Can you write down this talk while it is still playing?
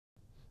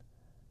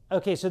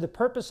Okay, so the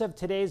purpose of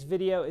today's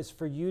video is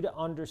for you to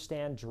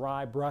understand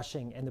dry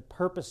brushing and the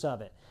purpose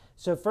of it.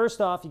 So first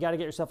off, you got to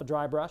get yourself a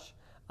dry brush.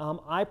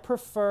 I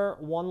prefer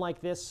one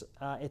like this.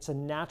 It's a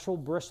natural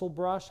bristle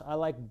brush. I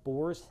like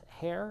boar's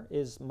hair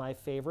is my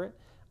favorite.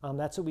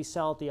 That's what we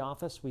sell at the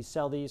office. We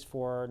sell these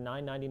for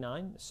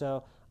 $9.99.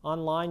 So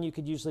online you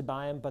could usually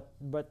buy them,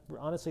 but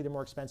honestly they're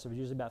more expensive.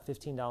 Usually about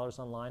 $15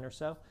 online or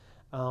so.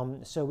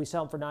 So we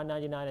sell them for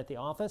 $9.99 at the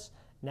office.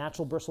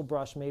 Natural bristle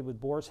brush made with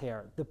boar's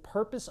hair. The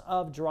purpose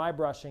of dry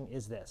brushing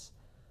is this.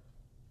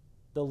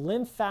 The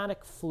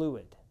lymphatic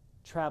fluid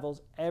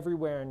travels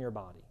everywhere in your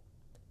body.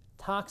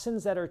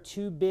 Toxins that are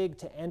too big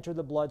to enter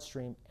the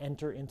bloodstream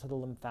enter into the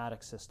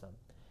lymphatic system.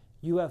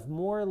 You have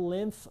more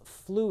lymph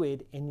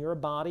fluid in your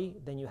body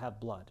than you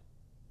have blood.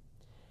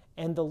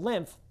 And the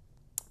lymph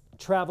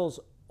travels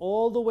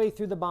all the way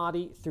through the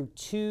body through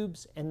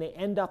tubes, and they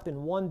end up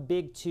in one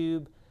big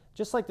tube.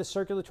 Just like the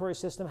circulatory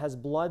system has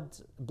blood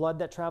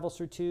that travels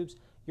through tubes,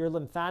 your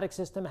lymphatic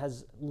system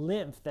has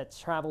lymph that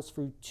travels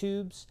through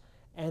tubes,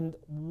 and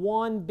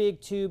one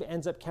big tube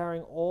ends up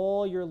carrying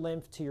all your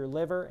lymph to your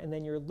liver, and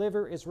then your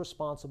liver is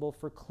responsible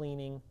for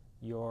cleaning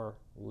your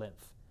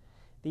lymph.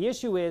 The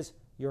issue is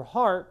your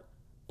heart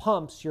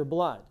pumps your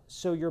blood.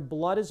 So your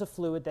blood is a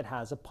fluid that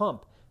has a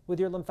pump. With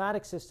your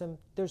lymphatic system,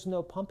 there's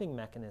no pumping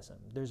mechanism.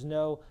 There's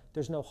no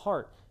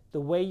heart. The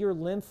way your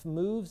lymph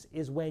moves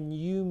is when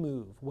you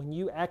move. When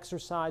you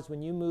exercise,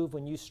 when you move,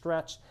 when you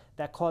stretch,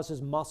 that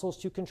causes muscles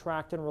to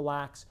contract and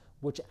relax,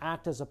 which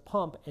act as a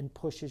pump and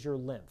pushes your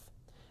lymph.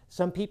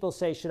 Some people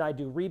say, should I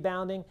do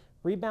rebounding?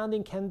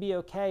 Rebounding can be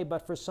okay,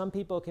 but for some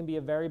people it can be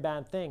a very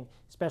bad thing,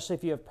 especially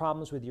if you have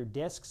problems with your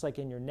discs, like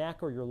in your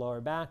neck or your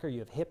lower back, or you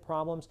have hip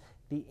problems.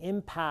 The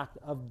impact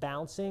of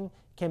bouncing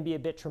can be a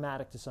bit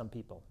traumatic to some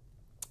people.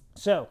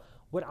 So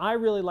what I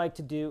really like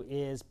to do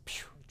is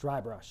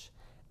dry brush.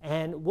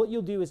 And what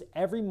you'll do is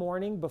every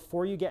morning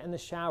before you get in the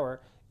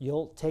shower,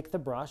 you'll take the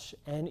brush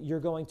and you're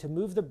going to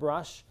move the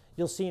brush.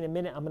 You'll see in a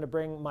minute, I'm going to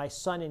bring my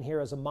son in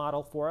here as a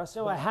model for us.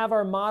 So I have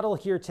our model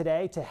here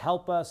today to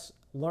help us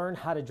learn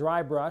how to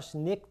dry brush,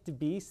 Nick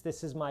DeBeast.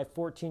 This is my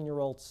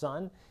 14-year-old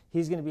son.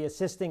 He's going to be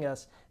assisting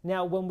us.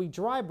 Now, when we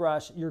dry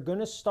brush, you're going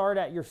to start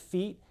at your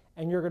feet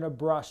and you're going to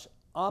brush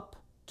up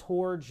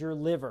towards your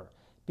liver.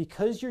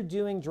 Because you're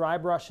doing dry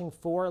brushing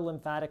for a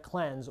lymphatic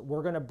cleanse,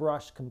 we're going to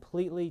brush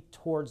completely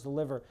towards the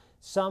liver.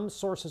 Some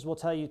sources will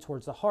tell you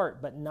towards the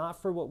heart, but not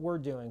for what we're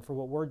doing. For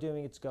what we're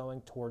doing, it's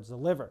going towards the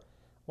liver.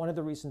 One of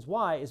the reasons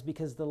why is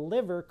because the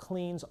liver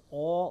cleans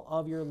all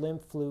of your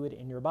lymph fluid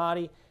in your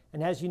body.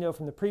 And as you know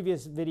from the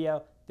previous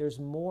video, there's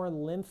more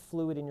lymph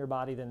fluid in your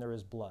body than there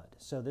is blood.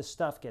 So this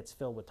stuff gets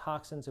filled with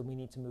toxins, and we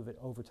need to move it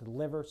over to the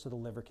liver so the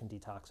liver can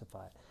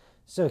detoxify it.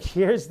 So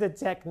here's the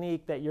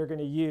technique that you're going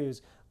to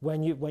use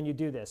when you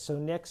do this. So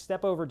Nick,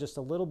 step over just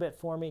a little bit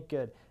for me.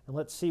 Good. And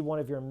let's see one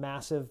of your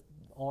massive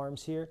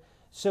arms here.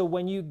 So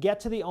when you get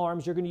to the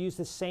arms, you're going to use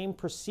the same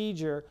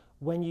procedure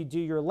when you do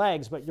your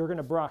legs, but you're going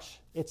to brush.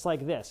 It's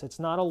like this. It's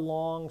not a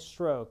long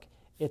stroke.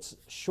 It's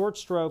short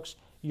strokes.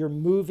 You're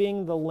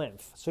moving the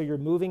lymph. So you're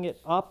moving it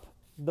up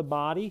the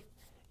body.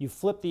 You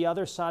flip the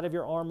other side of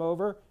your arm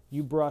over.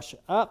 You brush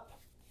up,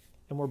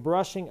 and we're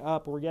brushing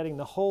up. We're getting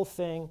the whole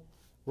thing.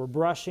 We're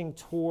brushing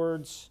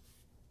towards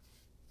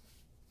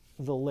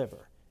the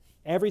liver.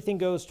 Everything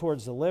goes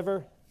towards the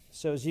liver.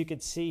 So as you can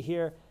see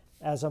here,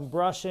 as I'm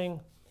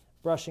brushing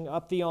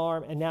up the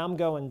arm, and now I'm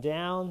going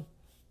down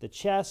the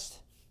chest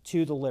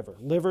to the liver.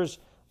 Liver's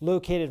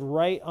located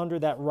right under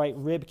that right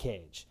rib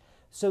cage.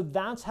 So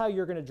that's how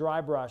you're going to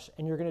dry brush,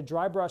 and you're going to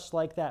dry brush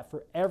like that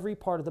for every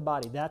part of the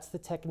body. That's the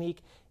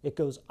technique. It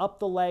goes up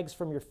the legs,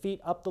 from your feet,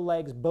 up the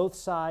legs, both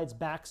sides,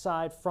 back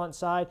side, front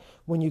side.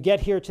 When you get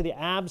here to the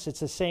abs,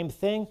 it's the same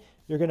thing.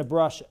 You're going to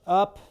brush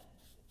up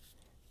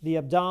the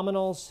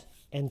abdominals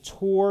and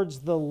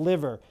towards the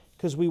liver,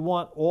 because we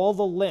want all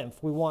the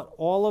lymph, we want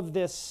all of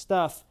this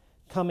stuff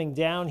coming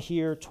down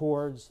here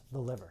towards the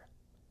liver.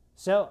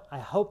 So I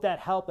hope that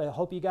helped. I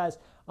hope you guys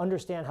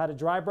understand how to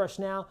dry brush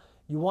now.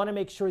 You want to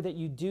make sure that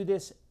you do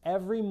this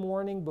every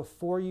morning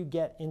before you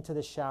get into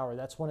the shower.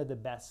 That's one of the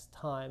best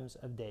times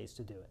of days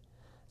to do it.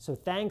 So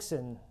thanks,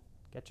 and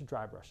get your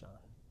dry brush on.